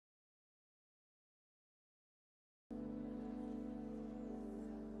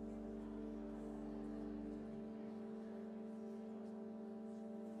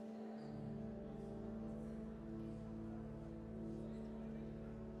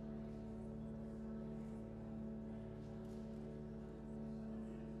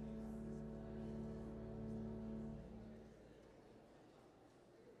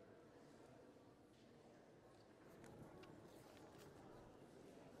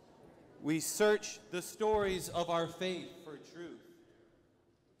We search the stories of our faith for truth.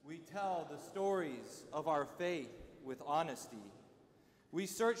 We tell the stories of our faith with honesty. We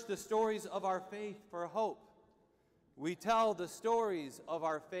search the stories of our faith for hope. We tell the stories of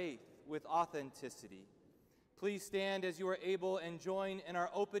our faith with authenticity. Please stand as you are able and join in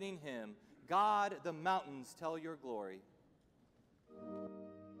our opening hymn, God, the Mountains Tell Your Glory.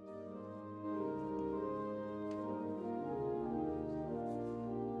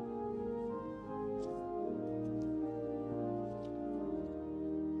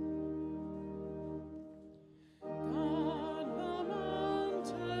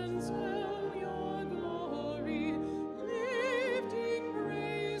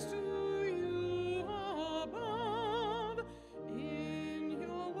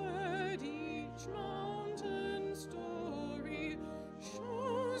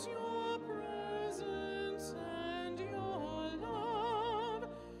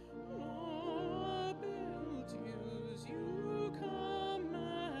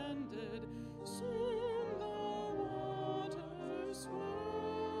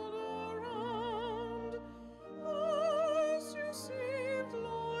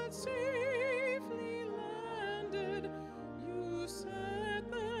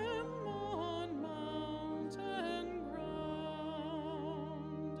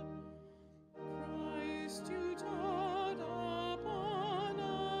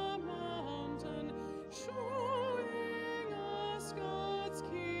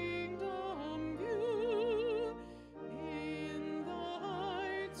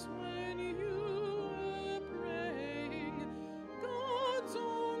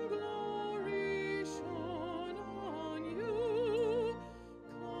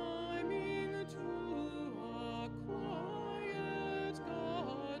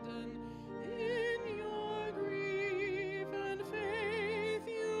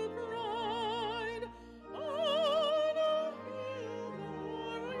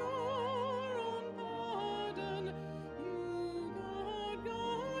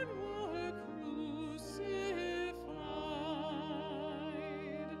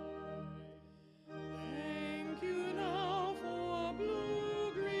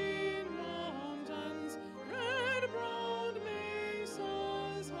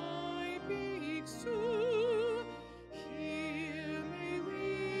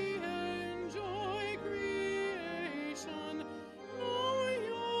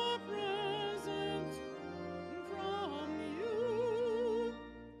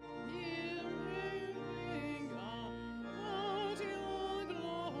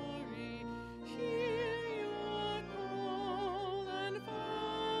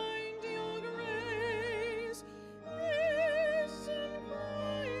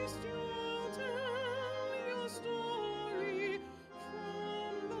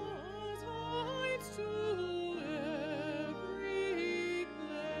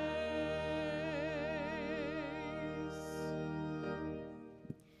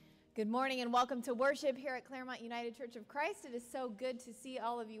 Good morning and welcome to worship here at Claremont United Church of Christ. It is so good to see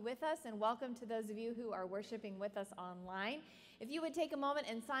all of you with us, and welcome to those of you who are worshiping with us online. If you would take a moment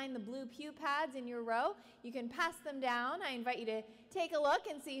and sign the blue pew pads in your row, you can pass them down. I invite you to take a look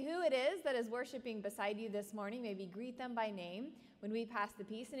and see who it is that is worshiping beside you this morning. Maybe greet them by name when we pass the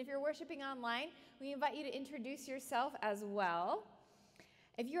peace. And if you're worshiping online, we invite you to introduce yourself as well.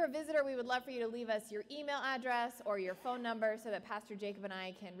 If you're a visitor, we would love for you to leave us your email address or your phone number so that Pastor Jacob and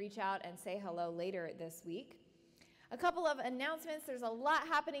I can reach out and say hello later this week. A couple of announcements. There's a lot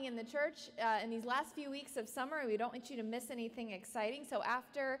happening in the church in these last few weeks of summer. We don't want you to miss anything exciting. So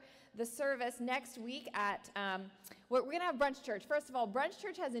after the service next week we're going to have brunch church. First of all, brunch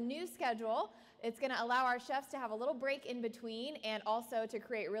church has a new schedule. It's going to allow our chefs to have a little break in between and also to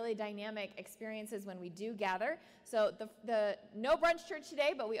create really dynamic experiences when we do gather. So the no brunch church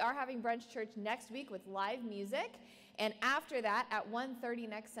today, but we are having brunch church next week with live music. And after that, at 1:30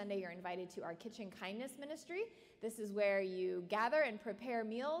 next Sunday, you're invited to our Kitchen Kindness Ministry. This is where you gather and prepare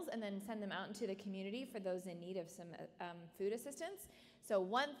meals and then send them out into the community for those in need of some food assistance. So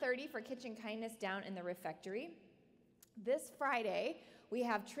 1:30 for Kitchen Kindness down in the refectory. This Friday, we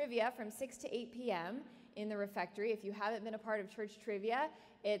have trivia from 6 to 8 p.m. in the refectory. If you haven't been a part of church trivia,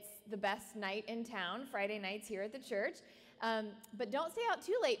 it's the best night in town, Friday nights here at the church. But don't stay out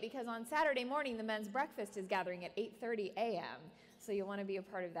too late because on Saturday morning, the men's breakfast is gathering at 8:30 a.m. So you'll want to be a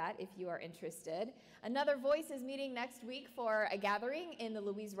part of that if you are interested. Another Voice is meeting next week for a gathering in the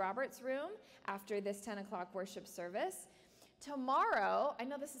Louise Roberts room after this 10 o'clock worship service. Tomorrow, I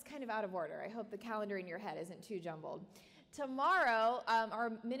know this is kind of out of order. I hope the calendar in your head isn't too jumbled. Tomorrow,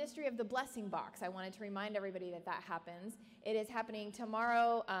 our Ministry of the Blessing Box, I wanted to remind everybody that that happens. It is happening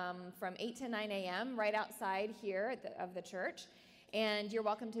tomorrow from 8 to 9 a.m. right outside here of the church. And you're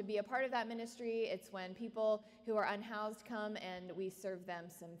welcome to be a part of that ministry. It's when people who are unhoused come and we serve them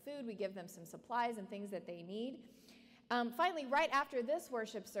some food. We give them some supplies and things that they need. Finally, right after this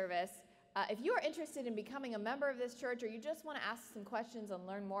worship service, if you are interested in becoming a member of this church or you just want to ask some questions and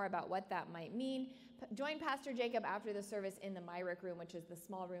learn more about what that might mean, join Pastor Jacob after the service in the Myrick room, which is the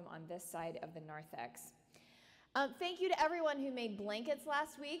small room on this side of the narthex. Thank you to everyone who made blankets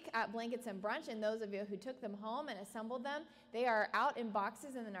last week at Blankets and Brunch, and those of you who took them home and assembled them. They are out in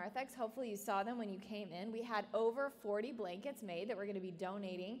boxes in the narthex. Hopefully you saw them when you came in. We had over 40 blankets made that we're going to be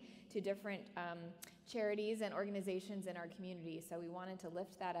donating to different charities and organizations in our community. So we wanted to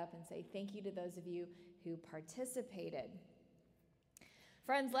lift that up and say thank you to those of you who participated.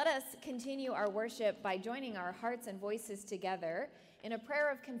 Friends, let us continue our worship by joining our hearts and voices together in a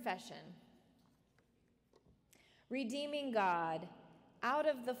prayer of confession. Redeeming God, out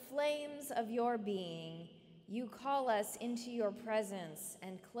of the flames of your being, you call us into your presence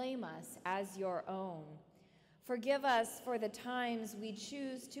and claim us as your own. Forgive us for the times we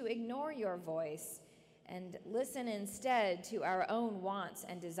choose to ignore your voice and listen instead to our own wants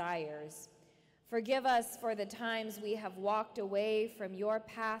and desires. Forgive us for the times we have walked away from your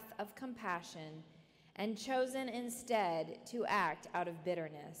path of compassion and chosen instead to act out of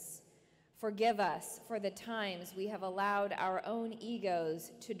bitterness. Forgive us for the times we have allowed our own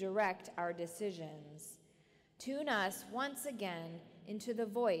egos to direct our decisions. Tune us once again into the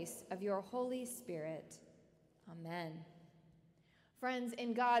voice of your Holy Spirit. Amen. Friends,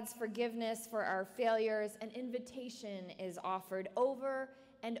 in God's forgiveness for our failures, an invitation is offered over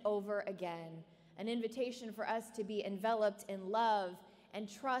and over again. An invitation for us to be enveloped in love and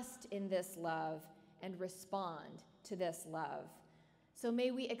trust in this love and respond to this love. So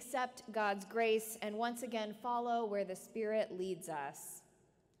may we accept God's grace and once again follow where the Spirit leads us.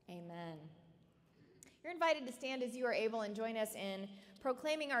 Amen. You're invited to stand as you are able and join us in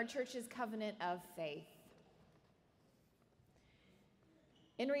proclaiming our church's covenant of faith.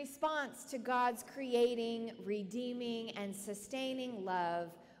 In response to God's creating, redeeming, and sustaining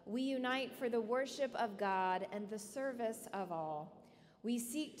love, we unite for the worship of God and the service of all. We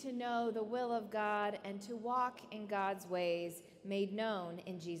seek to know the will of God and to walk in God's ways made known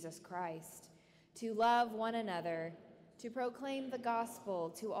in Jesus Christ, to love one another, to proclaim the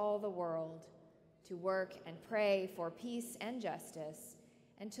gospel to all the world, to work and pray for peace and justice,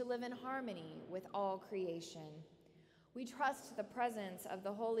 and to live in harmony with all creation. We trust the presence of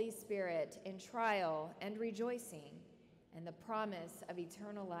the Holy Spirit in trial and rejoicing, and the promise of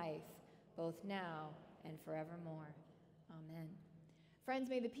eternal life, both now and forevermore. Amen. Friends,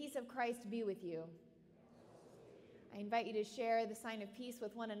 may the peace of Christ be with you. I invite you to share the sign of peace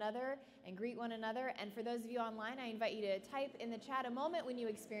with one another and greet one another. And for those of you online, I invite you to type in the chat a moment when you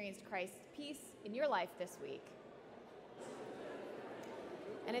experienced Christ's peace in your life this week.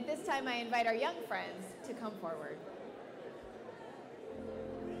 And at this time, I invite our young friends to come forward.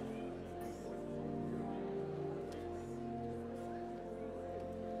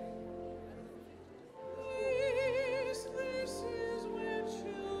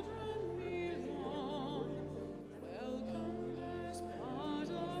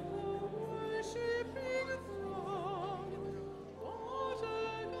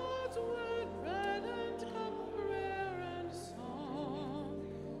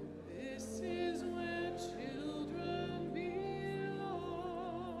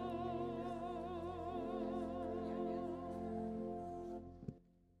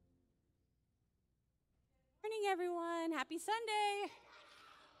 Everyone, happy Sunday.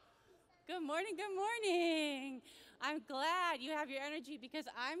 Good morning, good morning. I'm glad you have your energy because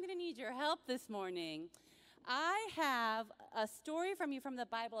I'm going to need your help this morning. I have a story from you from the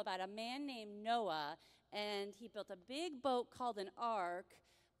Bible about a man named Noah, and he built a big boat called an ark,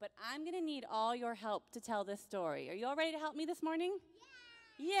 but I'm going to need all your help to tell this story. Are you all ready to help me this morning?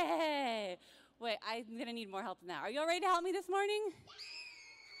 Yeah. Yay. Wait, I'm going to need more help than that. Are you all ready to help me this morning?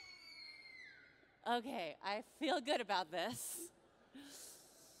 Okay, I feel good about this.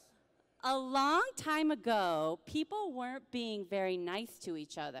 A long time ago, people weren't being very nice to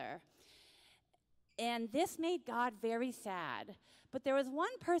each other. And this made God very sad. But there was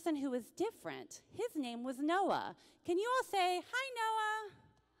one person who was different. His name was Noah. Can you all say, "Hi, Noah"?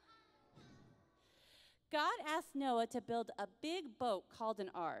 God asked Noah to build a big boat called an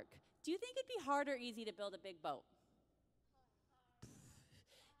ark. Do you think it'd be hard or easy to build a big boat?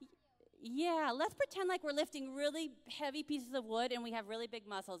 Yeah, let's pretend like we're lifting really heavy pieces of wood and we have really big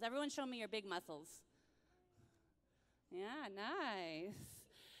muscles. Everyone show me your big muscles. Yeah, nice.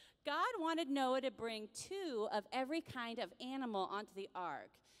 God wanted Noah to bring 2 of every kind of animal onto the ark.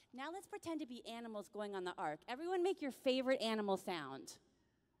 Now let's pretend to be animals going on the ark. Everyone make your favorite animal sound.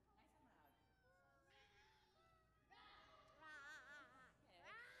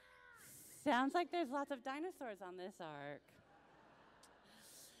 Sounds like there's lots of dinosaurs on this ark.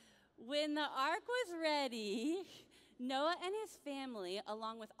 When the ark was ready, Noah and his family,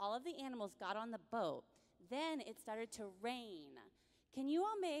 along with all of the animals, got on the boat. Then it started to rain. Can you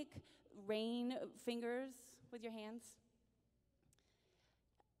all make rain fingers with your hands?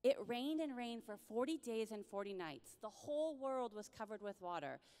 It rained and rained for 40 days and 40 nights. The whole world was covered with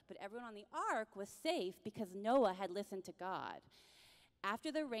water, but everyone on the ark was safe because Noah had listened to God.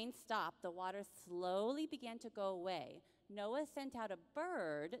 After the rain stopped, the water slowly began to go away. Noah sent out a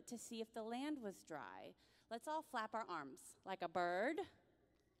bird to see if the land was dry. Let's all flap our arms like a bird.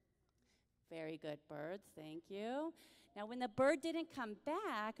 Very good, birds, thank you. Now, when the bird didn't come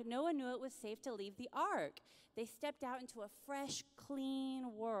back, Noah knew it was safe to leave the ark. They stepped out into a fresh,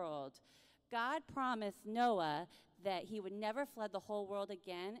 clean world. God promised Noah that he would never flood the whole world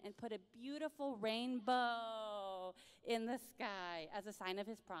again and put a beautiful rainbow in the sky as a sign of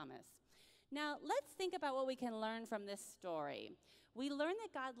his promise. Now, let's think about what we can learn from this story. We learn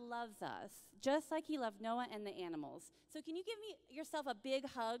that God loves us, just like he loved Noah and the animals. So can you give yourself a big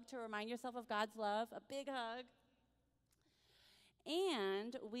hug to remind yourself of God's love? A big hug.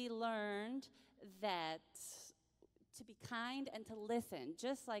 And we learned that to be kind and to listen,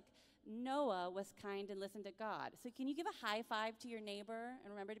 just like Noah was kind and listened to God. So can you give a high five to your neighbor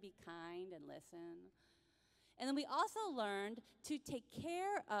and remember to be kind and listen? And then we also learned to take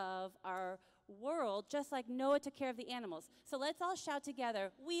care of our world just like Noah took care of the animals. So let's all shout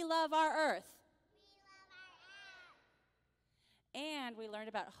together, "We love our earth." And we learned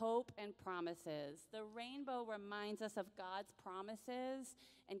about hope and promises. The rainbow reminds us of God's promises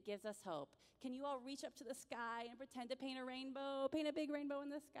and gives us hope. Can you all reach up to the sky and pretend to paint a rainbow? Paint a big rainbow in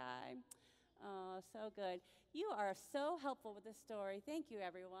the sky. Oh, so good. You are so helpful with this story. Thank you,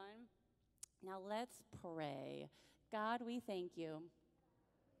 everyone. Now let's pray. God, we thank you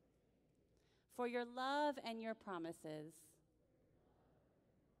for your love and your promises.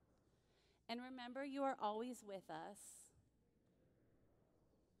 And remember, you are always with us.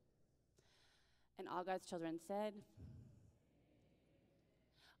 And all God's children said,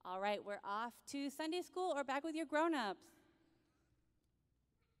 all right, we're off to Sunday school or back with your grown-ups.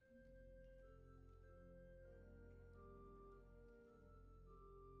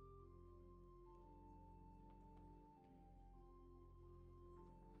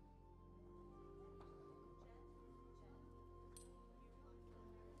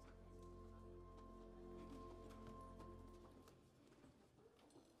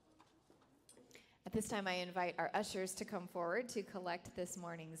 At this time, I invite our ushers to come forward to collect this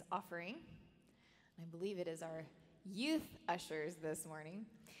morning's offering. I believe it is our youth ushers this morning.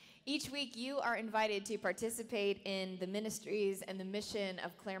 Each week, you are invited to participate in the ministries and the mission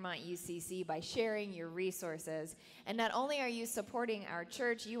of Claremont UCC by sharing your resources. And not only are you supporting our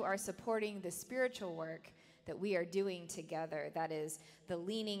church, you are supporting the spiritual work that we are doing together. That is the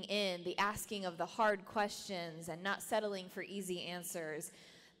leaning in, the asking of the hard questions, and not settling for easy answers.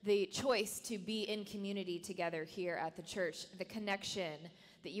 The choice to be in community together here at the church, the connection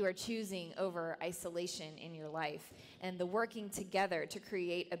that you are choosing over isolation in your life, and the working together to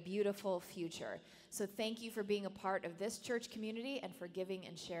create a beautiful future. So thank you for being a part of this church community and for giving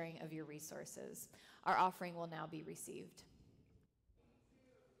and sharing of your resources. Our offering will now be received.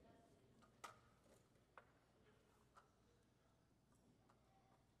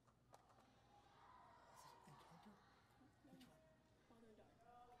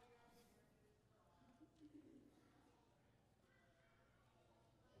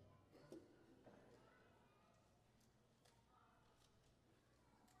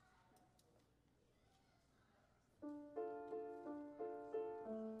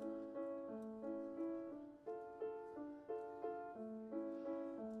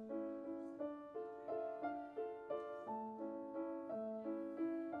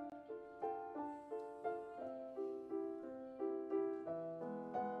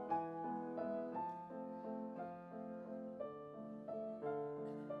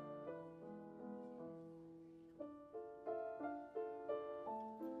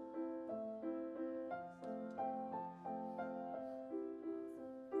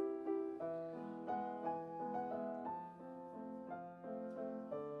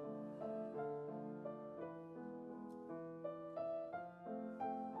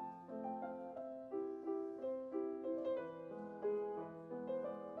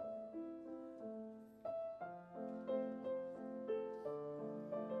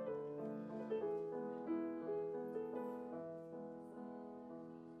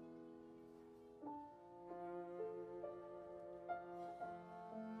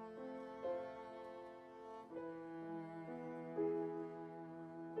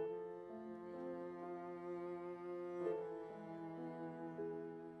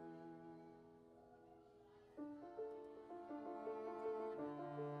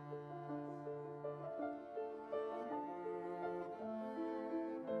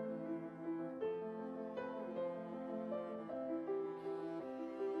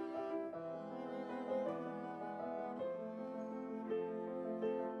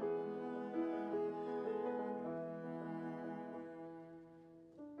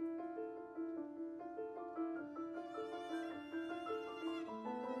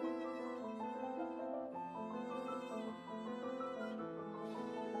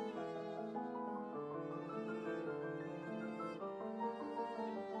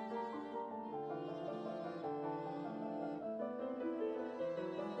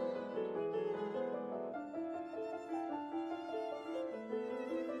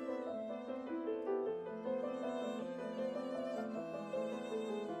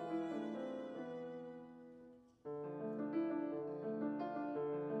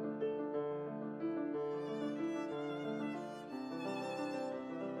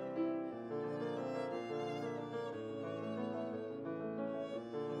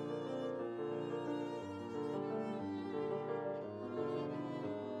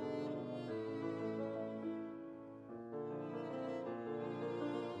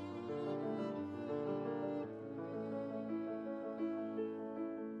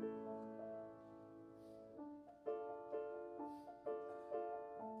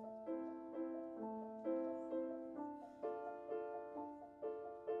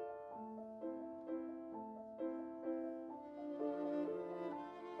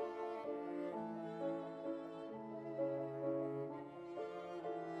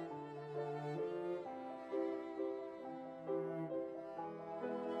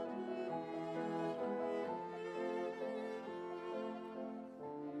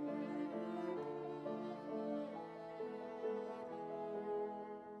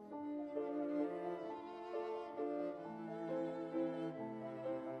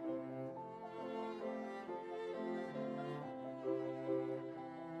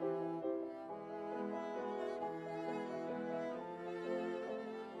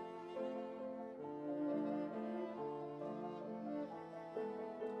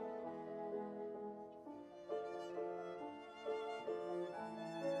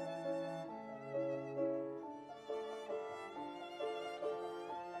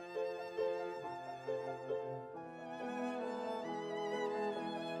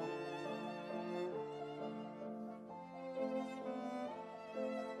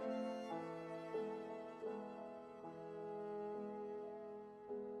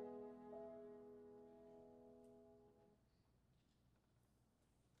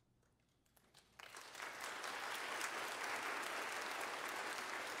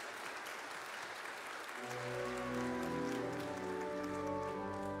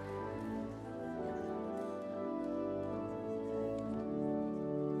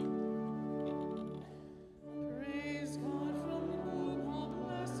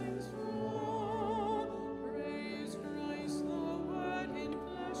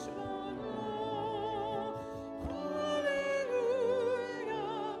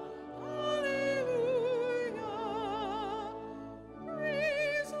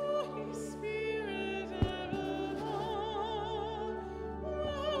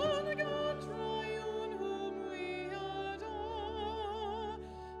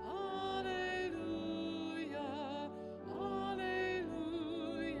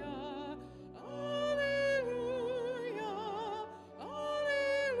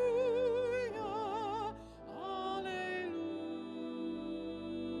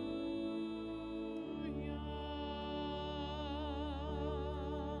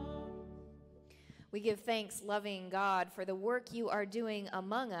 We give thanks, loving God, for the work you are doing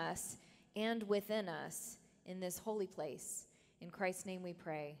among us and within us in this holy place. In Christ's name we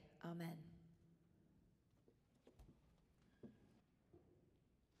pray. Amen.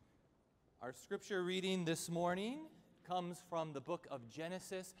 Our scripture reading this morning comes from the book of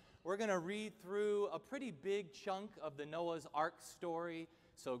Genesis. We're going to read through a pretty big chunk of the Noah's Ark story.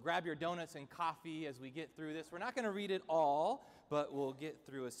 So grab your donuts and coffee as we get through this. We're not going to read it all, but we'll get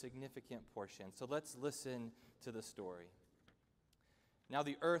through a significant portion. So let's listen to the story. Now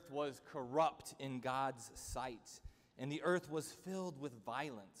the earth was corrupt in God's sight, and the earth was filled with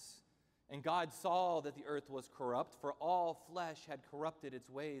violence. And God saw that the earth was corrupt, for all flesh had corrupted its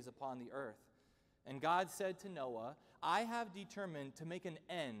ways upon the earth. And God said to Noah, I have determined to make an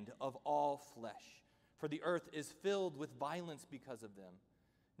end of all flesh, for the earth is filled with violence because of them.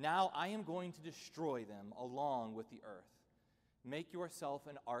 Now I am going to destroy them along with the earth. Make yourself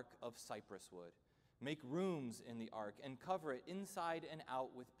an ark of cypress wood. Make rooms in the ark and cover it inside and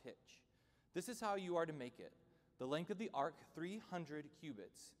out with pitch. This is how you are to make it. The length of the ark, 300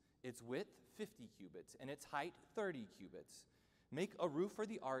 cubits, its width, 50 cubits, and its height, 30 cubits. Make a roof for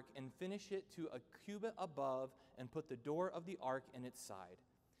the ark and finish it to a cubit above and put the door of the ark in its side.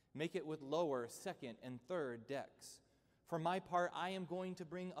 Make it with lower, second, and third decks. For my part, I am going to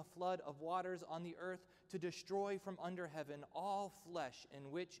bring a flood of waters on the earth to destroy from under heaven all flesh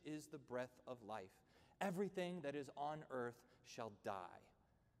in which is the breath of life. Everything that is on earth shall die.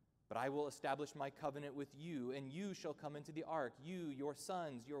 But I will establish my covenant with you, and you shall come into the ark, you, your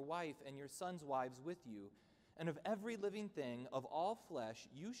sons, your wife, and your sons' wives with you. And of every living thing of all flesh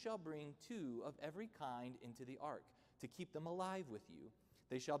you shall bring 2 of every kind into the ark, to keep them alive with you.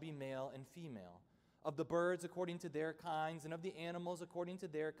 They shall be male and female. Of the birds according to their kinds, and of the animals according to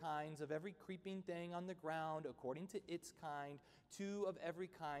their kinds, of every creeping thing on the ground according to its kind, 2 of every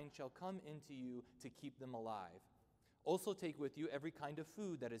kind shall come into you to keep them alive. Also take with you every kind of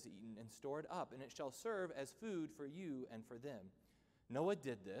food that is eaten and stored up, and it shall serve as food for you and for them. Noah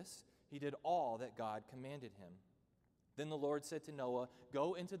did this. He did all that God commanded him. Then the Lord said to Noah,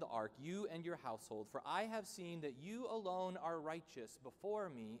 Go into the ark, you and your household, for I have seen that you alone are righteous before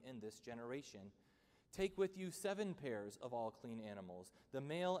me in this generation. Take with you 7 pairs of all clean animals, the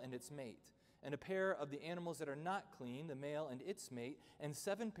male and its mate, and a pair of the animals that are not clean, the male and its mate, and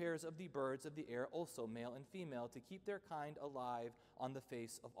 7 pairs of the birds of the air, also male and female, to keep their kind alive on the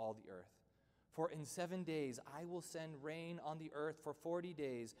face of all the earth. For in 7 days I will send rain on the earth for 40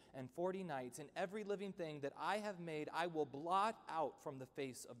 days and 40 nights, and every living thing that I have made I will blot out from the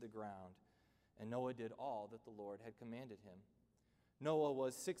face of the ground. And Noah did all that the Lord had commanded him. Noah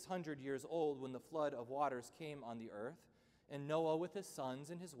was 600 years old when the flood of waters came on the earth, and Noah with his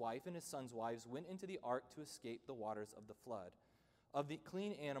sons and his wife and his sons' wives went into the ark to escape the waters of the flood. Of the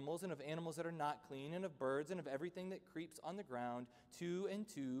clean animals and of animals that are not clean, and of birds and of everything that creeps on the ground, 2 and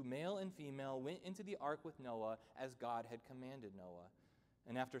 2, male and female, went into the ark with Noah as God had commanded Noah.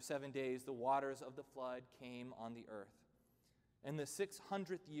 And after 7 days the waters of the flood came on the earth. In the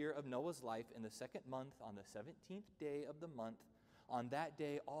 600th year of Noah's life, in the 2nd month, on the 17th day of the month, on that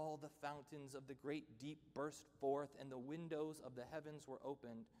day all the fountains of the great deep burst forth, and the windows of the heavens were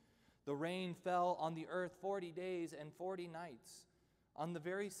opened. The rain fell on the earth 40 days and 40 nights. On the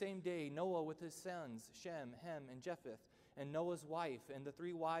very same day, Noah with his sons, Shem, Ham, and Japheth, and Noah's wife, and the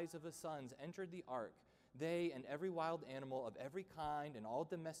 3 wives of his sons entered the ark, they and every wild animal of every kind, and all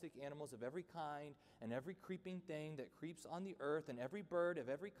domestic animals of every kind, and every creeping thing that creeps on the earth, and every bird of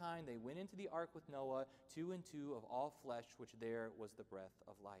every kind, they went into the ark with Noah, 2 and 2 of all flesh, which there was the breath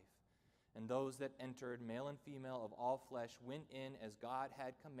of life. And those that entered, male and female of all flesh, went in as God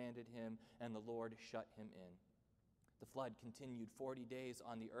had commanded him, and the Lord shut him in. The flood continued 40 days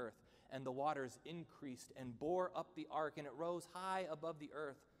on the earth, and the waters increased and bore up the ark, and it rose high above the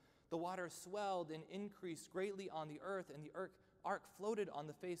earth. The waters swelled and increased greatly on the earth, and the ark floated on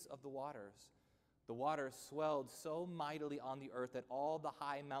the face of the waters. The waters swelled so mightily on the earth that all the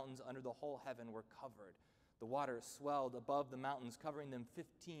high mountains under the whole heaven were covered. The waters swelled above the mountains, covering them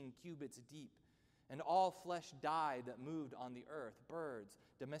 15 cubits deep. And all flesh died that moved on the earth, birds,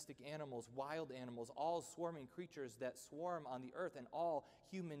 domestic animals, wild animals, all swarming creatures that swarm on the earth, and all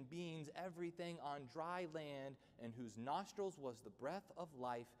human beings, everything on dry land, in whose nostrils was the breath of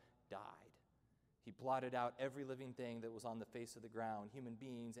life, died. He blotted out every living thing that was on the face of the ground, human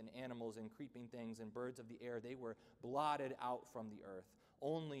beings and animals and creeping things and birds of the air. They were blotted out from the earth.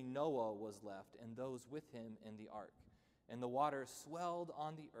 Only Noah was left, and those with him in the ark. And the waters swelled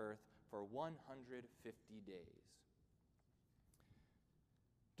on the earth for 150 days.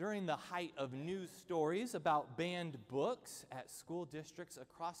 During the height of news stories about banned books at school districts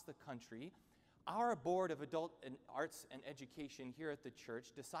across the country, Our Board of Adult and Arts and Education here at the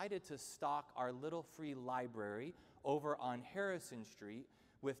church decided to stock our little free library over on Harrison Street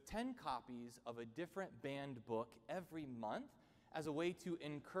with 10 copies of a different banned book every month as a way to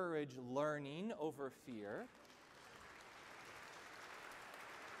encourage learning over fear.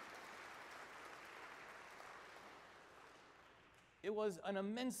 It was an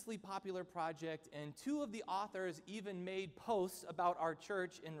immensely popular project, and 2 of the authors even made posts about our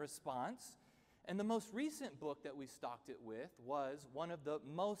church in response. And the most recent book that we stocked it with was one of the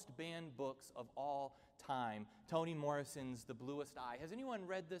most banned books of all time, Toni Morrison's The Bluest Eye. Has anyone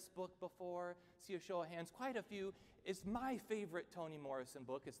read this book before? See a show of hands. Quite a few. It's my favorite Toni Morrison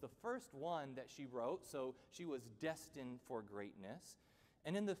book. It's the first one that she wrote, so she was destined for greatness.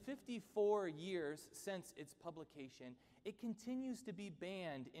 And in the 54 years since its publication, it continues to be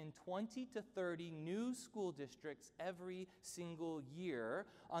banned in 20 to 30 new school districts every single year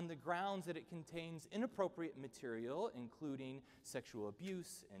on the grounds that it contains inappropriate material, including sexual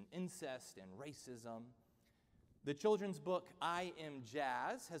abuse and incest and racism. The children's book, I Am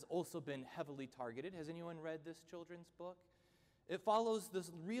Jazz, has also been heavily targeted. Has anyone read this children's book? It follows the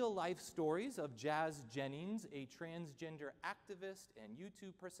real-life stories of Jazz Jennings, a transgender activist and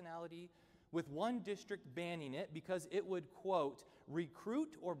YouTube personality, with one district banning it because it would, quote,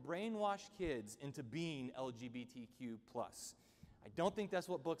 recruit or brainwash kids into being LGBTQ+. I don't think that's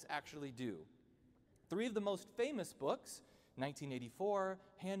what books actually do. 3 of the most famous books, 1984,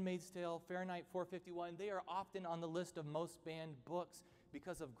 Handmaid's Tale, Fahrenheit 451, they are often on the list of most banned books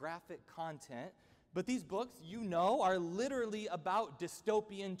because of graphic content. But these books, you know, are literally about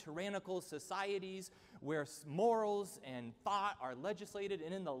dystopian, tyrannical societies where morals and thought are legislated.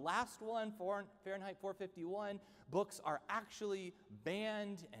 And in the last one, Fahrenheit 451, books are actually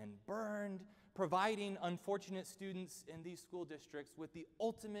banned and burned, providing unfortunate students in these school districts with the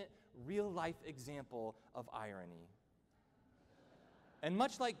ultimate real-life example of irony. And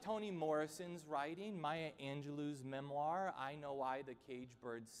much like Toni Morrison's writing, Maya Angelou's memoir, I Know Why the Caged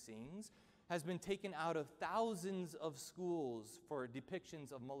Bird Sings, has been taken out of thousands of schools for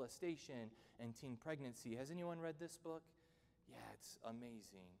depictions of molestation and teen pregnancy. Has anyone read this book? Yeah, it's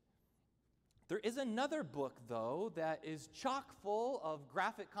amazing. There is another book, though, that is chock full of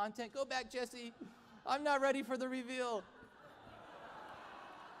graphic content. Go back, Jesse. I'm not ready for the reveal.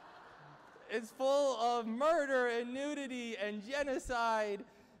 It's full of murder and nudity and genocide,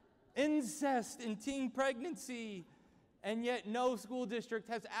 incest and teen pregnancy. And yet no school district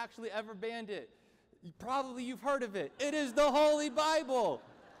has actually ever banned it. Probably you've heard of it. It is the Holy Bible.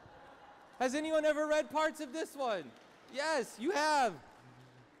 Has anyone ever read parts of this one? Yes, you have.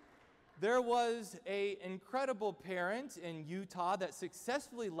 There was an incredible parent in Utah that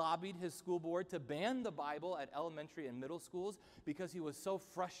successfully lobbied his school board to ban the Bible at elementary and middle schools because he was so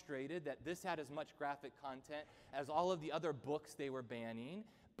frustrated that this had as much graphic content as all of the other books they were banning.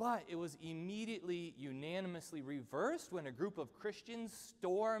 But it was immediately unanimously reversed when a group of Christians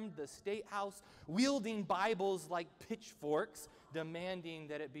stormed the State House wielding Bibles like pitchforks, demanding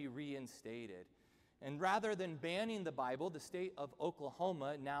that it be reinstated. And rather than banning the Bible, the state of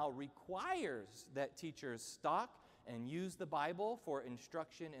Oklahoma now requires that teachers stock and use the Bible for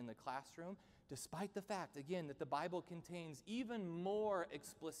instruction in the classroom, despite the fact, again, that the Bible contains even more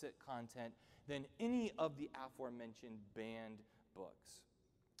explicit content than any of the aforementioned banned books.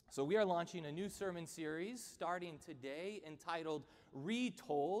 So we are launching a new sermon series starting today entitled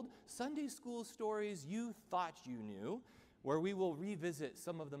Retold, Sunday School Stories You Thought You Knew, where we will revisit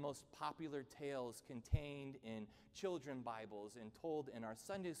some of the most popular tales contained in children's Bibles and told in our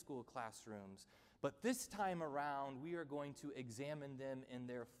Sunday school classrooms. But this time around, we are going to examine them in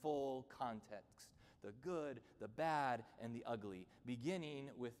their full context, the good, the bad, and the ugly,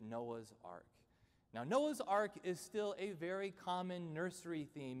 beginning with Noah's Ark. Now, Noah's Ark is still a very common nursery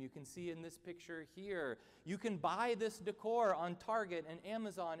theme. You can see in this picture here. You can buy this decor on Target and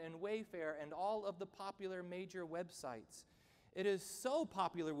Amazon and Wayfair and all of the popular major websites. It is so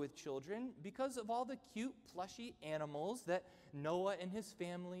popular with children because of all the cute, plushy animals that Noah and his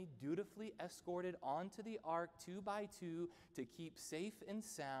family dutifully escorted onto the ark 2 by 2 to keep safe and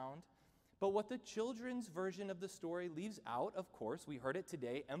sound. But what the children's version of the story leaves out, of course, we heard it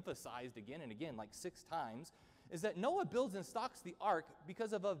today, emphasized again and again, like 6 times, is that Noah builds and stocks the ark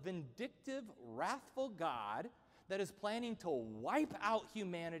because of a vindictive, wrathful God that is planning to wipe out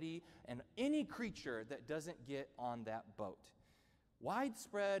humanity and any creature that doesn't get on that boat.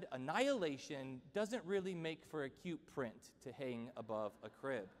 Widespread annihilation doesn't really make for a cute print to hang above a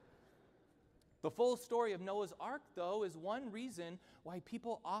crib. The full story of Noah's Ark, though, is one reason why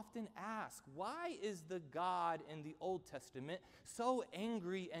people often ask, why is the God in the Old Testament so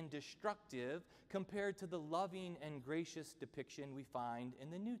angry and destructive compared to the loving and gracious depiction we find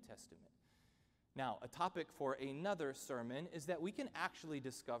in the New Testament? Now, a topic for another sermon is that we can actually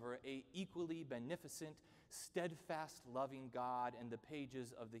discover an equally beneficent, steadfast, loving God in the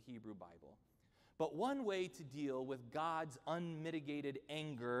pages of the Hebrew Bible. But one way to deal with God's unmitigated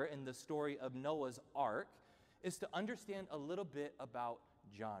anger in the story of Noah's Ark is to understand a little bit about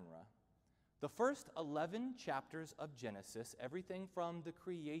genre. The first 11 chapters of Genesis, everything from the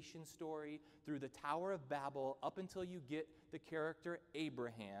creation story through the Tower of Babel up until you get the character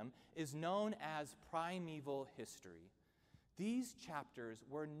Abraham, is known as primeval history. These chapters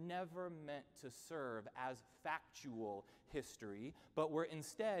were never meant to serve as factual history, but were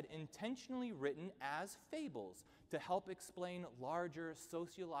instead intentionally written as fables to help explain larger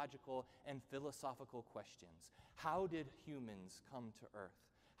sociological and philosophical questions. How did humans come to earth?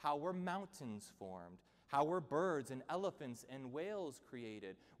 How were mountains formed? How were birds and elephants and whales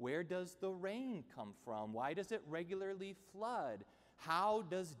created? Where does the rain come from? Why does it regularly flood? How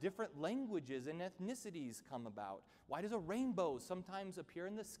does different languages and ethnicities come about? Why does a rainbow sometimes appear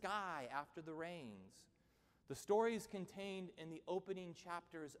in the sky after the rains? The stories contained in the opening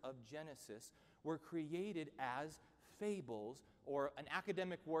chapters of Genesis were created as fables, or an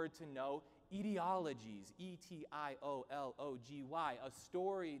academic word to know, etiologies, E-T-I-O-L-O-G-Y, a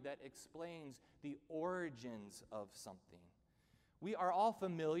story that explains the origins of something. We are all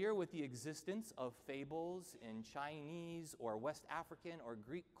familiar with the existence of fables in Chinese or West African or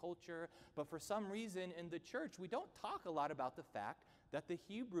Greek culture, but for some reason in the church, we don't talk a lot about the fact that the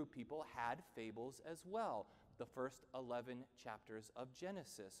Hebrew people had fables as well, the first 11 chapters of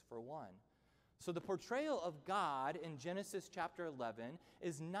Genesis, for one. So the portrayal of God in Genesis chapter 11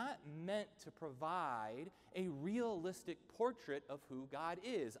 is not meant to provide a realistic portrait of who God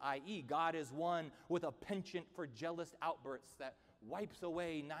is, i.e., God is one with a penchant for jealous outbursts that wipes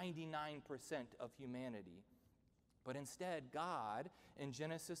away 99% of humanity. But instead, God in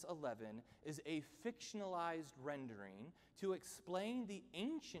Genesis 11 is a fictionalized rendering to explain the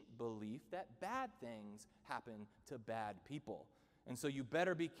ancient belief that bad things happen to bad people. And so you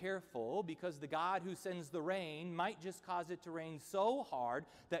better be careful, because the God who sends the rain might just cause it to rain so hard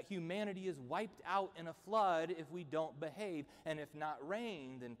that humanity is wiped out in a flood if we don't behave. And if not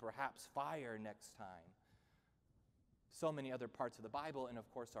rain, then perhaps fire next time. So many other parts of the Bible, and of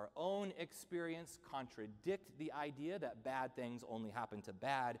course our own experience, contradict the idea that bad things only happen to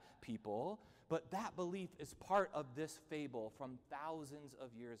bad people. But that belief is part of this fable from thousands of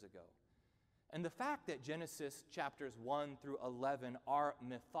years ago. And the fact that Genesis chapters 1 through 11 are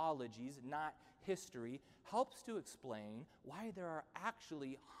mythologies, not history, helps to explain why there are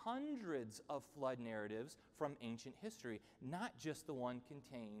actually hundreds of flood narratives from ancient history, not just the one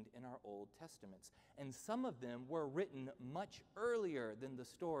contained in our Old Testaments. And some of them were written much earlier than the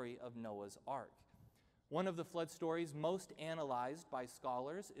story of Noah's Ark. One of the flood stories most analyzed by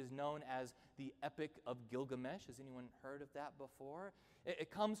scholars is known as the Epic of Gilgamesh. Has anyone heard of that before?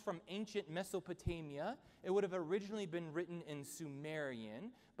 It comes from ancient Mesopotamia. It would have originally been written in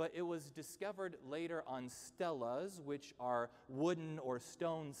Sumerian, but it was discovered later on stelas, which are wooden or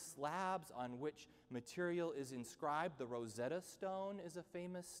stone slabs on which material is inscribed. The Rosetta Stone is a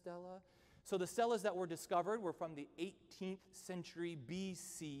famous stela. So the stelas that were discovered were from the 18th century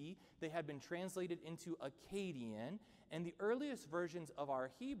BC. They had been translated into Akkadian, and the earliest versions of our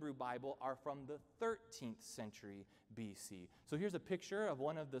Hebrew Bible are from the 13th century BC. So here's a picture of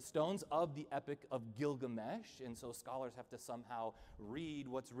one of the stones of the Epic of Gilgamesh, and so scholars have to somehow read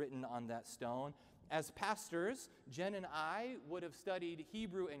what's written on that stone. As pastors, Jen and I would have studied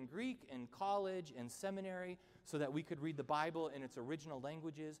Hebrew and Greek in college and seminary so that we could read the Bible in its original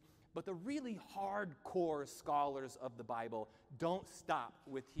languages. But the really hardcore scholars of the Bible don't stop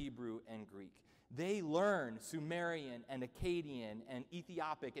with Hebrew and Greek. They learn Sumerian and Akkadian and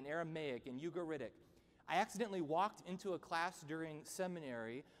Ethiopic and Aramaic and Ugaritic. I accidentally walked into a class during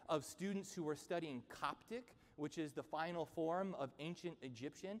seminary of students who were studying Coptic, which is the final form of ancient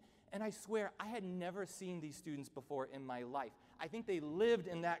Egyptian, and I swear I had never seen these students before in my life. I think they lived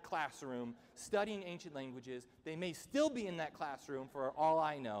in that classroom studying ancient languages. They may still be in that classroom for all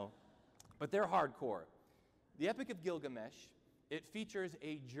I know, but they're hardcore. The Epic of Gilgamesh, it features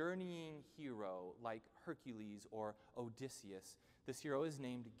a journeying hero like Hercules or Odysseus. This hero is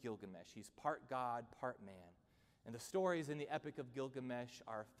named Gilgamesh. He's part god, part man. And the stories in the Epic of Gilgamesh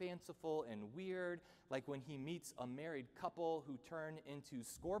are fanciful and weird, like when he meets a married couple who turn into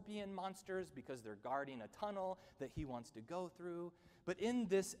scorpion monsters because they're guarding a tunnel that he wants to go through. But in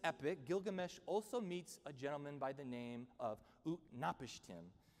this epic, Gilgamesh also meets a gentleman by the name of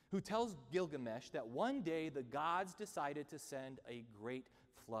Utnapishtim, who tells Gilgamesh that one day the gods decided to send a great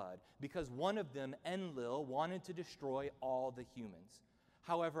flood because one of them, Enlil, wanted to destroy all the humans.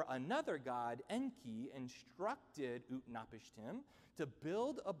 However, another god, Enki, instructed Utnapishtim to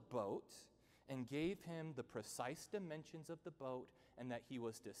build a boat and gave him the precise dimensions of the boat, and that he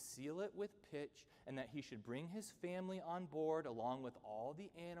was to seal it with pitch, and that he should bring his family on board along with all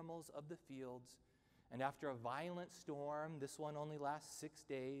the animals of the fields. And after a violent storm, this one only lasts 6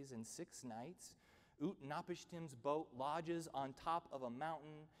 days and 6 nights, Utnapishtim's boat lodges on top of a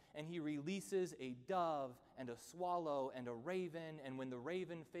mountain, and he releases a dove and a swallow and a raven, and when the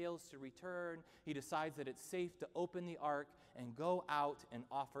raven fails to return, he decides that it's safe to open the ark and go out and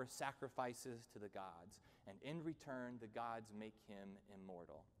offer sacrifices to the gods. And in return, the gods make him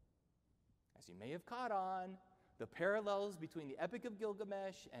immortal. As you may have caught on, the parallels between the Epic of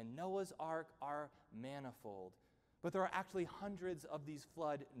Gilgamesh and Noah's Ark are manifold. But there are actually hundreds of these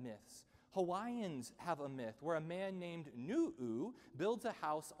flood myths. Hawaiians have a myth where a man named Nu'u builds a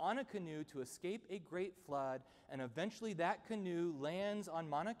house on a canoe to escape a great flood, and eventually that canoe lands on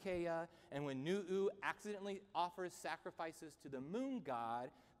Mauna Kea, and when Nu'u accidentally offers sacrifices to the moon god,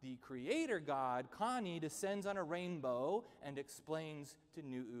 the creator god, Kani, descends on a rainbow and explains to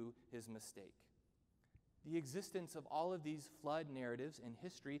Nu'u his mistake. The existence of all of these flood narratives in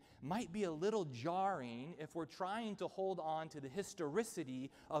history might be a little jarring if we're trying to hold on to the historicity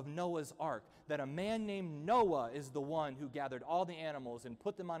of Noah's Ark, that a man named Noah is the one who gathered all the animals and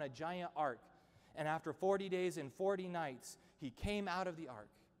put them on a giant ark, and after 40 days and 40 nights, he came out of the ark.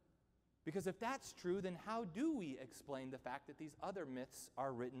 Because if that's true, then how do we explain the fact that these other myths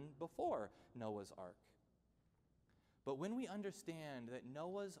are written before Noah's Ark? But when we understand that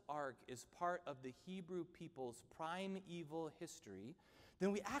Noah's Ark is part of the Hebrew people's primeval history,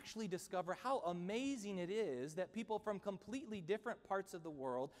 then we actually discover how amazing it is that people from completely different parts of the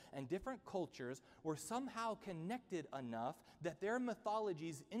world and different cultures were somehow connected enough that their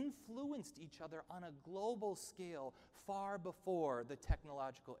mythologies influenced each other on a global scale far before the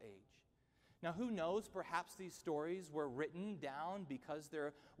technological age. Now, who knows, perhaps these stories were written down because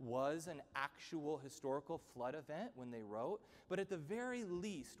there was an actual historical flood event when they wrote, but at the very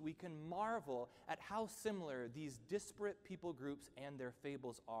least, we can marvel at how similar these disparate people groups and their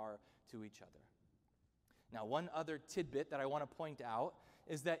fables are to each other. Now, one other tidbit that I want to point out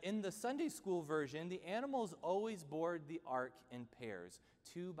is that in the Sunday school version, the animals always board the ark in pairs,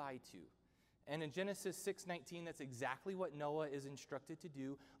 2 by 2. And in Genesis 6:19, that's exactly what Noah is instructed to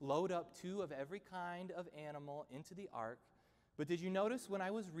do, load up 2 of every kind of animal into the ark. But did you notice when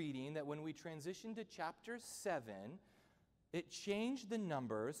I was reading that when we transitioned to chapter 7, it changed the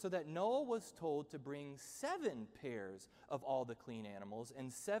numbers so that Noah was told to bring 7 pairs of all the clean animals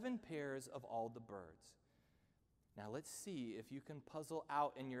and 7 pairs of all the birds. Now let's see if you can puzzle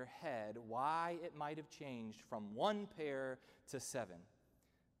out in your head why it might have changed from 1 pair to 7.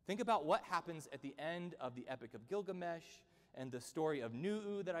 Think about what happens at the end of the Epic of Gilgamesh and the story of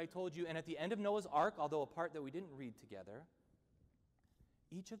Nu'u that I told you, and at the end of Noah's Ark, although a part that we didn't read together.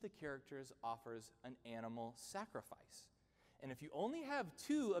 Each of the characters offers an animal sacrifice. And if you only have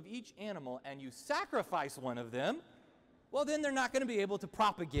 2 of each animal and you sacrifice one of them, well, then they're not going to be able to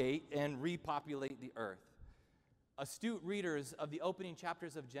propagate and repopulate the earth. Astute readers of the opening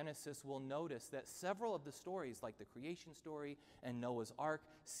chapters of Genesis will notice that several of the stories, like the creation story and Noah's Ark,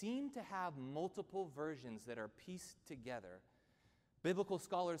 seem to have multiple versions that are pieced together. Biblical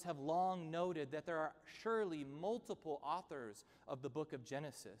scholars have long noted that there are surely multiple authors of the book of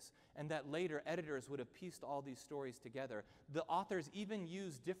Genesis, and that later editors would have pieced all these stories together. The authors even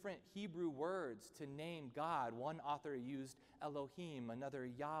used different Hebrew words to name God. One author used Elohim, another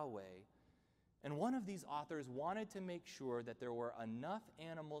Yahweh. And one of these authors wanted to make sure that there were enough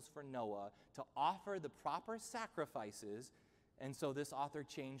animals for Noah to offer the proper sacrifices, and so this author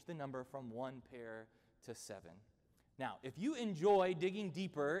changed the number from 1 pair to 7. Now, if you enjoy digging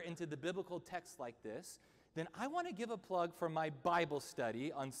deeper into the biblical text like this, then I want to give a plug for my Bible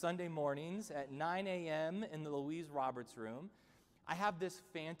study on Sunday mornings at 9 a.m. in the Louise Roberts room. I have this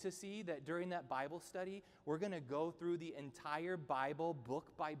fantasy that during that Bible study, we're going to go through the entire Bible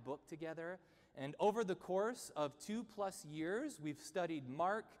book by book together. And over the course of 2+ years, we've studied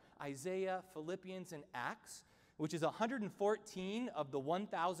Mark, Isaiah, Philippians, and Acts, which is 114 of the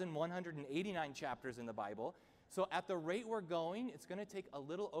 1,189 chapters in the Bible. So at the rate we're going, it's going to take a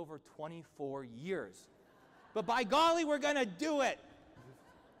little over 24 years. But by golly, we're going to do it.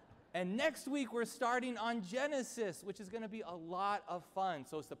 And next week, we're starting on Genesis, which is going to be a lot of fun.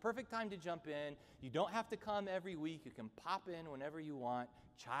 So it's the perfect time to jump in. You don't have to come every week. You can pop in whenever you want.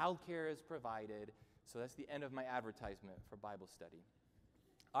 Childcare is provided. So that's the end of my advertisement for Bible study.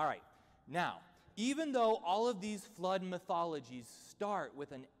 All right. Now, even though all of these flood mythologies start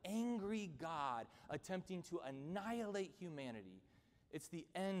with an angry God attempting to annihilate humanity, it's the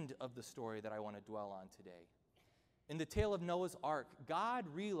end of the story that I want to dwell on today. In the tale of Noah's Ark, God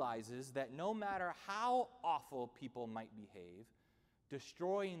realizes that no matter how awful people might behave,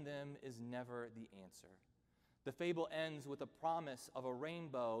 destroying them is never the answer. The fable ends with a promise of a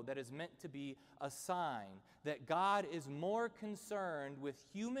rainbow that is meant to be a sign that God is more concerned with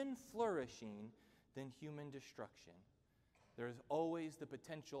human flourishing than human destruction. There is always the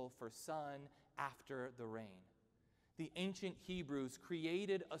potential for sun after the rain. The ancient Hebrews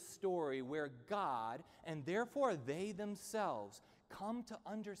created a story where God, and therefore they themselves, come to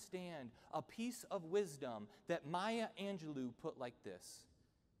understand a piece of wisdom that Maya Angelou put like this: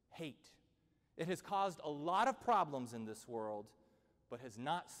 hate. It has caused a lot of problems in this world, but has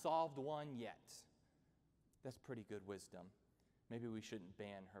not solved one yet. That's pretty good wisdom. Maybe we shouldn't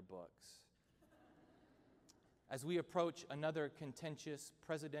ban her books. As we approach another contentious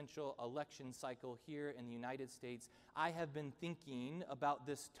presidential election cycle here in the United States, I have been thinking about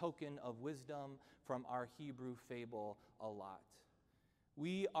this token of wisdom from our Hebrew fable a lot.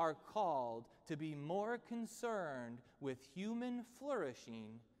 We are called to be more concerned with human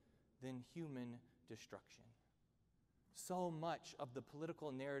flourishing than human destruction. So much of the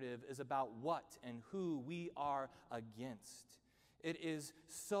political narrative is about what and who we are against. It is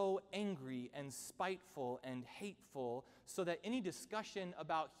so angry and spiteful and hateful, so that any discussion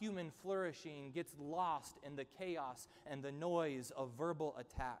about human flourishing gets lost in the chaos and the noise of verbal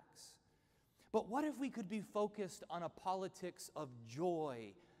attacks. But what if we could be focused on a politics of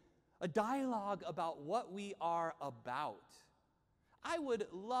joy, a dialogue about what we are about? I would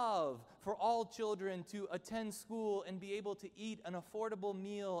love for all children to attend school and be able to eat an affordable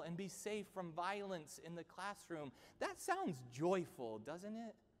meal and be safe from violence in the classroom. That sounds joyful, doesn't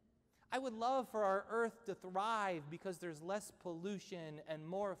it? I would love for our earth to thrive because there's less pollution and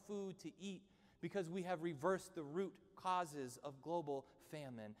more food to eat because we have reversed the root causes of global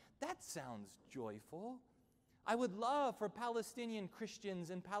famine. That sounds joyful. I would love for Palestinian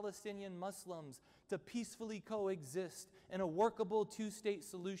Christians and Palestinian Muslims to peacefully coexist in a workable two-state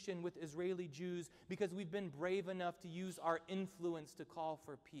solution with Israeli Jews because we've been brave enough to use our influence to call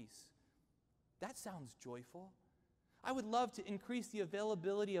for peace. That sounds joyful. I would love to increase the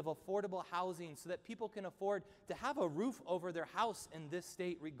availability of affordable housing so that people can afford to have a roof over their house in this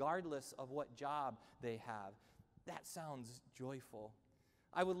state regardless of what job they have. That sounds joyful.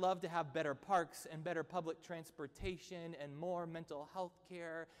 I would love to have better parks and better public transportation and more mental health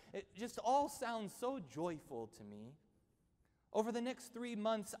care. It just all sounds so joyful to me. Over the next 3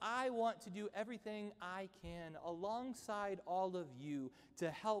 months, I want to do everything I can alongside all of you to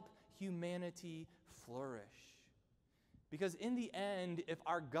help humanity flourish. Because in the end, if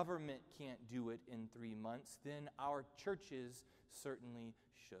our government can't do it in 3 months, then our churches certainly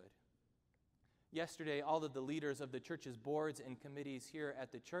should. Yesterday, all of the leaders of the church's boards and committees here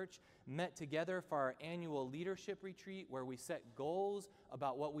at the church met together for our annual leadership retreat where we set goals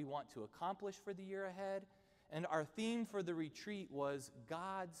about what we want to accomplish for the year ahead. And our theme for the retreat was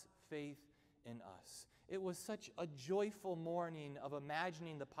God's faith in us. It was such a joyful morning of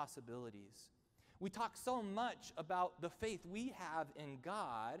imagining the possibilities. We talk so much about the faith we have in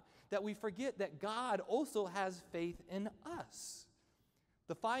God that we forget that God also has faith in us.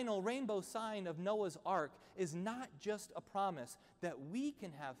 The final rainbow sign of Noah's Ark is not just a promise that we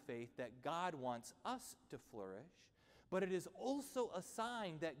can have faith that God wants us to flourish, but it is also a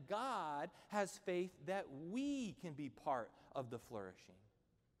sign that God has faith that we can be part of the flourishing.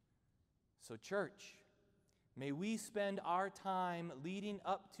 So, church, may we spend our time leading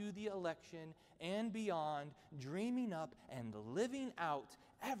up to the election and beyond, dreaming up and living out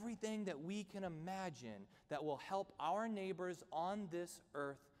everything that we can imagine that will help our neighbors on this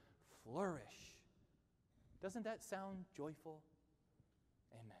earth flourish. Doesn't that sound joyful?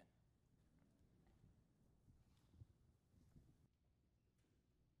 Amen.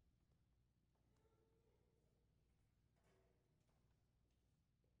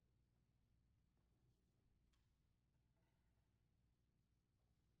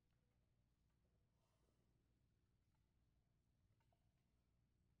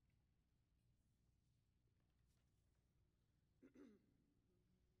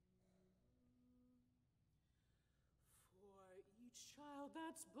 Each child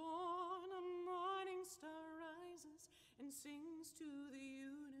that's born, a morning star rises and sings to the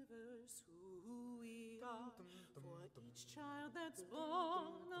universe. each child that's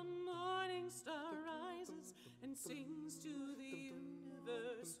born, the morning star rises and sings to the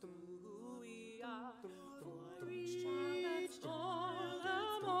universe who we are. For each child that's born,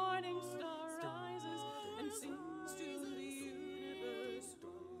 the morning star rises and sings to the universe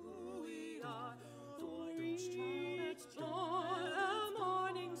who we are. For each child that's born, the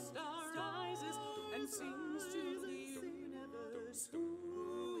morning star rises and sings to the universe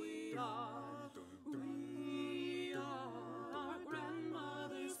who we are. We are our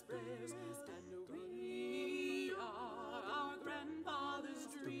grandmother's prayers, and we are our grandfather's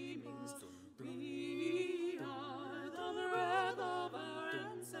dreamings. We are the breath of our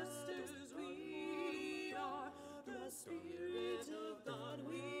ancestors. We are the Spirit of God.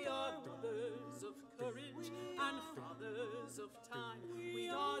 We are mothers of courage and fathers of time. We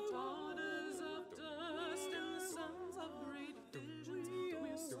are daughters of dust and the sons of great visions.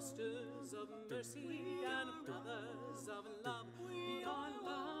 We're sisters of mercy and brothers of love. We are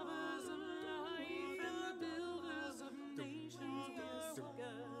lovers of life and the builders of nations. We are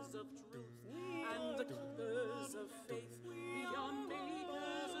seekers of truth and the keepers of faith. We are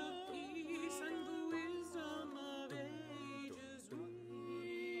makers of peace and the wisdom of ages.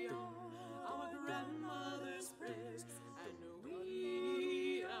 We are our grandmother's prayers, and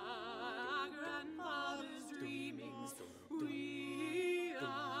we are our grandfather's dreamings. We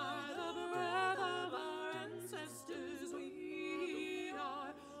are the breath of our ancestors. We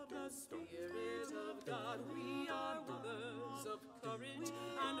are the Spirit of God. We are mothers of courage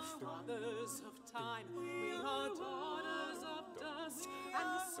and fathers of time. We are daughters of dust and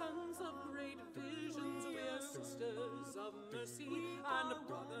the sons of great visions. We are sisters of mercy and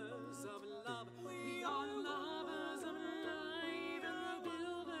brothers of love. We are lovers of life and the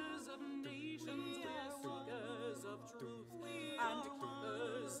builders of nations. We are seekers of truth and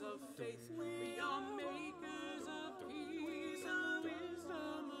keepers of faith. We are makers of peace and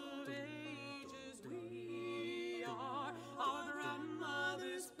wisdom of ages. We are our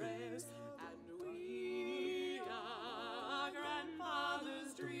grandmother's prayers, and we are our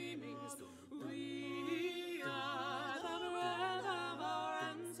grandfather's dreamings. We are the breath of our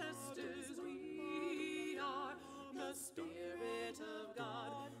ancestors. We are the Spirit of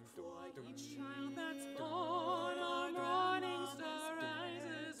God. For each child that's born, our morning star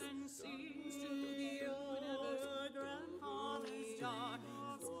rises and sings to the universe. We are.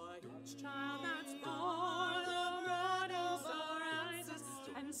 For each child that's born, the morning star rises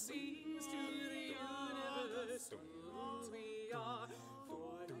and sings to the universe. We are.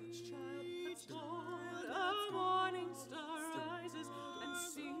 For each child that's born, the morning star rises and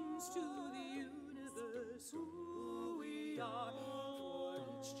sings to the universe. Who we are. For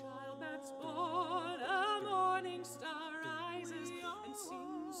each child that's born, a morning star rises and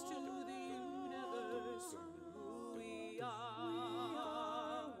sings to the universe. Who we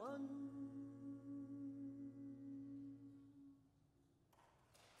are. One.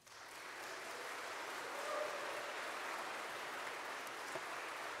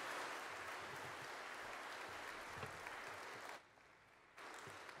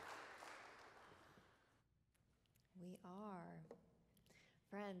 We are.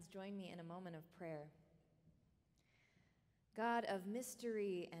 Friends, join me in a moment of prayer. God of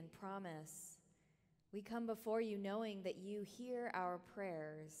mystery and promise, we come before you knowing that you hear our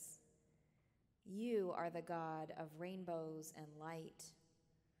prayers. You are the God of rainbows and light.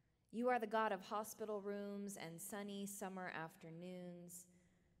 You are the God of hospital rooms and sunny summer afternoons,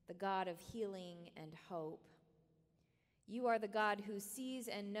 the God of healing and hope. You are the God who sees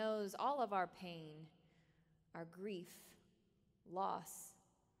and knows all of our pain, our grief, loss,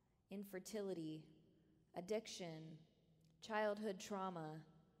 infertility, addiction, childhood trauma,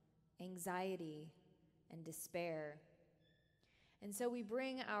 anxiety, and despair. And so we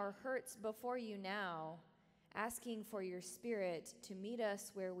bring our hurts before you now, asking for your Spirit to meet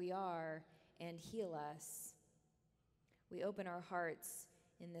us where we are and heal us. We open our hearts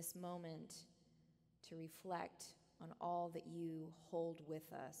in this moment to reflect on all that you hold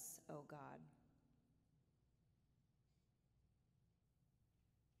with us, O God.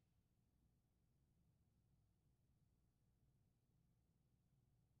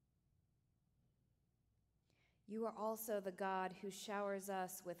 You are also the God who showers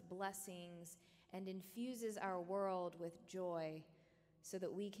us with blessings and infuses our world with joy so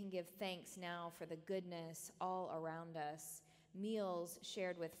that we can give thanks now for the goodness all around us, meals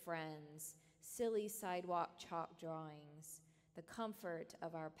shared with friends, silly sidewalk chalk drawings, the comfort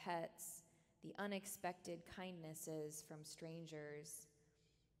of our pets, the unexpected kindnesses from strangers.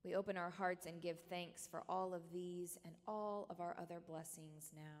 We open our hearts and give thanks for all of these and all of our other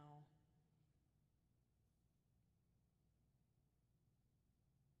blessings now.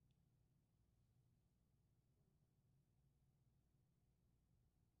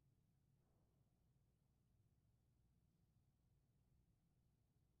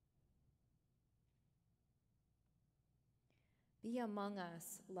 Be among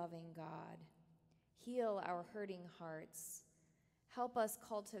us, loving God. Heal our hurting hearts. Help us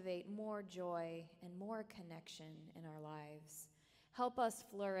cultivate more joy and more connection in our lives. Help us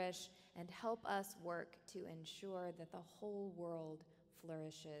flourish and help us work to ensure that the whole world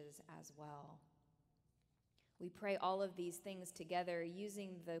flourishes as well. We pray all of these things together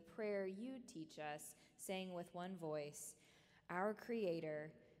using the prayer you teach us, saying with one voice, Our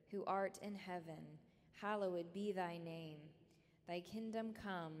Creator, who art in heaven, hallowed be thy name. Thy kingdom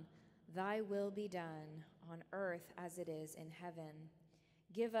come, thy will be done, on earth as it is in heaven.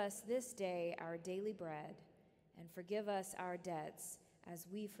 Give us this day our daily bread, and forgive us our debts as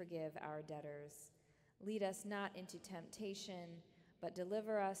we forgive our debtors. Lead us not into temptation, but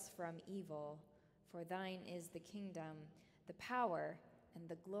deliver us from evil. For thine is the kingdom, the power, and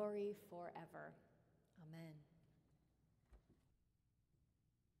the glory forever. Amen.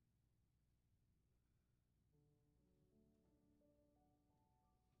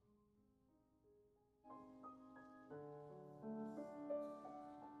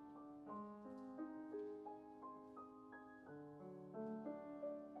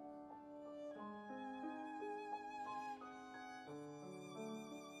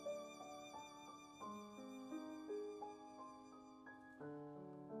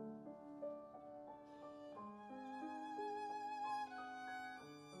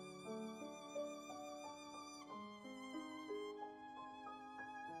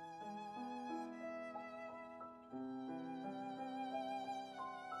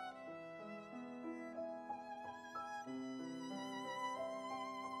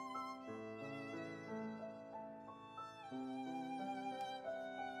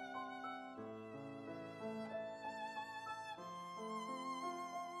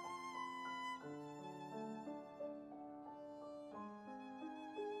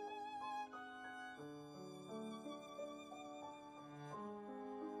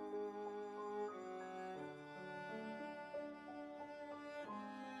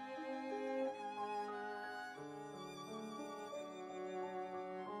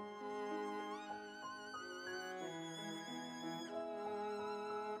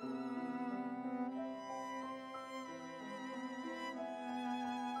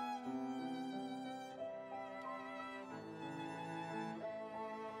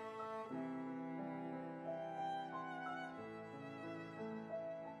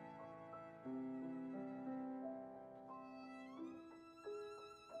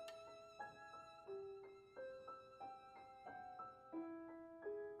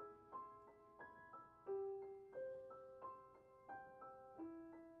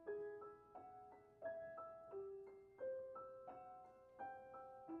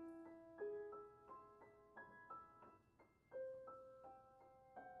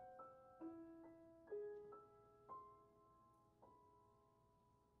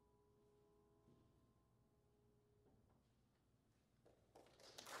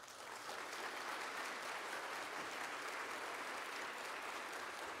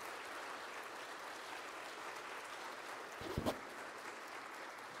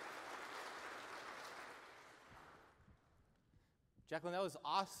 Jacqueline, that was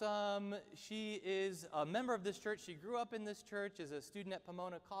awesome. She is a member of this church. She grew up in this church as a student at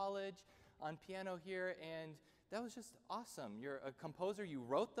Pomona College on piano here, and that was just awesome. You're a composer. You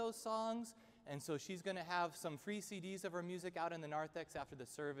wrote those songs, and so she's going to have some free CDs of her music out in the narthex after the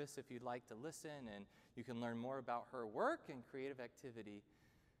service if you'd like to listen, and you can learn more about her work and creative activity.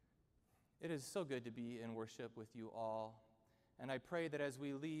 It is so good to be in worship with you all, and I pray that as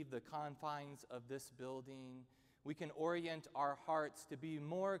we leave the confines of this building, we can orient our hearts to be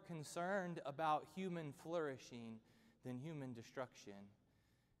more concerned about human flourishing than human destruction.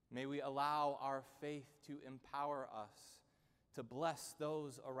 May we allow our faith to empower us to bless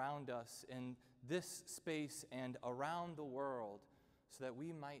those around us in this space and around the world so that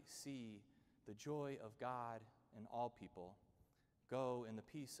we might see the joy of God in all people. Go in the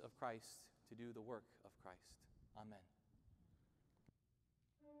peace of Christ to do the work of Christ. Amen.